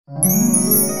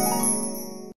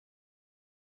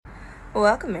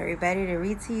Welcome everybody to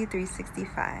Read to You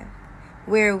 365,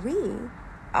 where we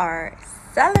are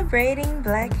celebrating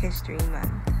Black History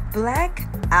Month, Black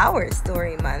Our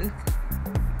Story Month,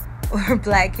 or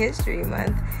Black History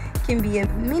Month can be a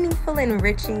meaningful,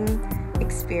 enriching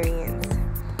experience.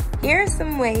 Here are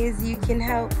some ways you can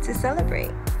help to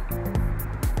celebrate.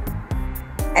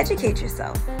 Educate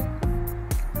yourself.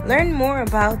 Learn more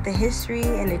about the history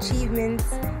and achievements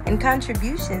and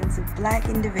contributions of Black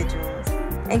individuals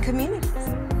and communities.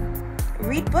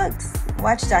 Read books,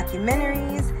 watch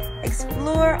documentaries,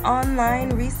 explore online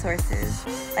resources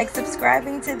like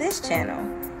subscribing to this channel,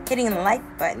 hitting the like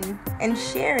button, and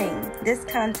sharing this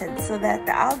content so that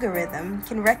the algorithm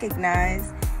can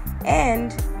recognize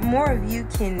and more of you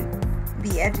can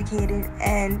be educated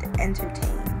and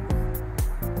entertained.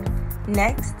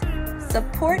 Next,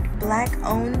 support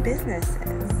Black-owned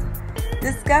businesses.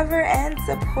 Discover and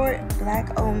support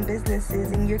Black-owned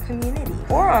businesses in your community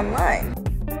or online.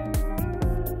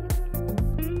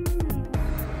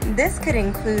 This could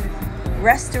include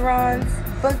restaurants,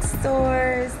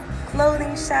 bookstores,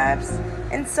 clothing shops,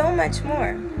 and so much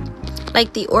more.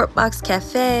 Like the Ourtbox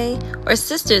Cafe or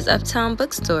Sisters Uptown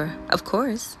bookstore, of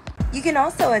course. You can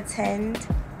also attend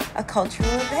a cultural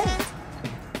event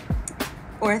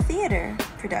or a theater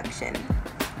production.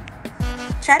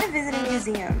 Try to visit a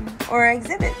museum or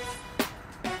exhibits.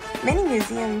 Many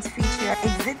museums feature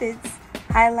exhibits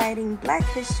highlighting Black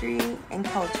history and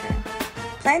culture.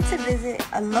 Plan to visit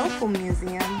a local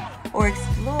museum or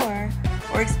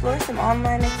explore some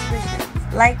online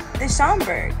exhibitions like the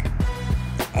Schaumburg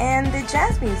and the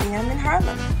Jazz Museum in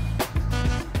Harlem.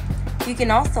 You can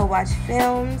also watch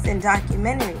films and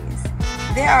documentaries.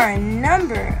 There are a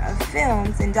number of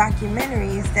films and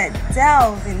documentaries that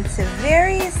delve into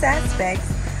various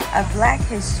aspects of Black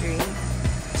history.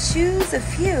 Choose a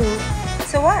few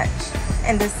to watch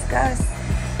and discuss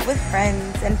with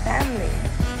friends and family.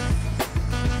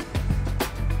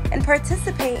 And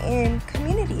participate in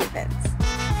community events.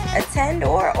 Attend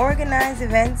or organize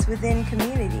events within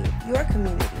your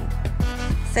community,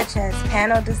 such as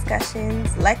panel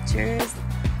discussions, lectures,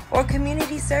 or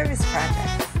community service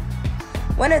projects.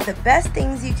 One of the best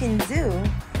things you can do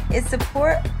is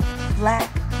support Black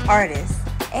artists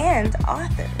and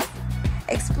authors.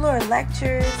 Explore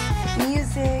lectures,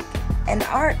 music, and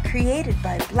art created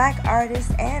by Black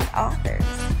artists and authors.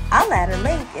 I'll add a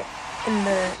link in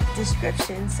the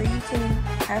description so you can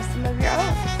have some of your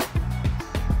own.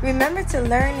 Remember to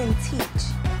learn and teach.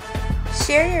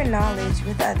 Share your knowledge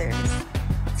with others.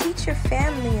 Teach your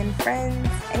family and friends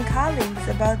and colleagues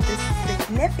about the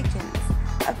significance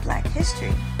of Black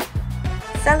history.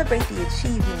 Celebrate the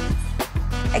achievements.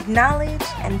 Acknowledge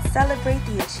and celebrate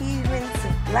the achievements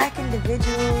of Black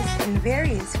individuals in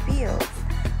various fields,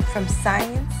 from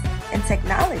science and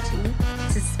technology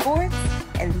to sports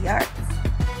and the arts.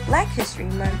 Black History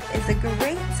Month is a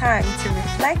great time to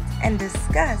reflect and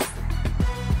discuss.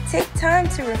 Take time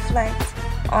to reflect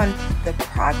on the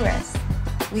progress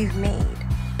we've made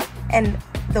and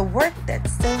the work that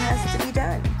still has to be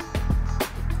done.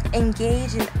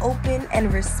 Engage in open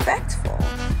and respectful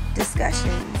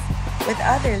discussions with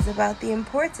others about the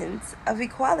importance of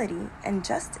equality and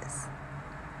justice.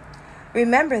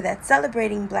 Remember that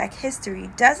celebrating Black history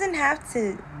doesn't have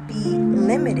to be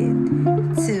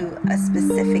limited to a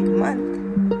specific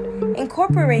month.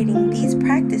 Incorporating these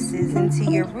practices into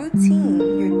your routine,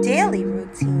 your daily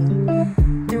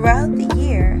routine, throughout the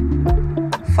year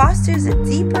fosters a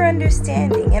deeper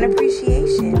understanding and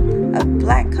appreciation of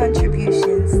Black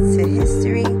contributions to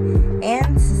history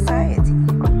and society.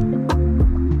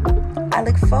 I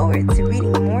look forward to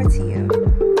reading more to you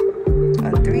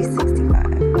on 365.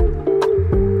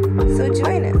 So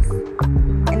join us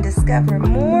and discover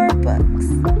more books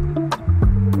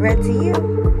read to you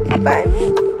by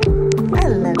me. I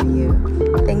love you.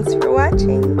 Thanks for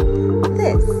watching.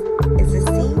 This is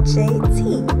a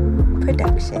CJT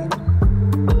production.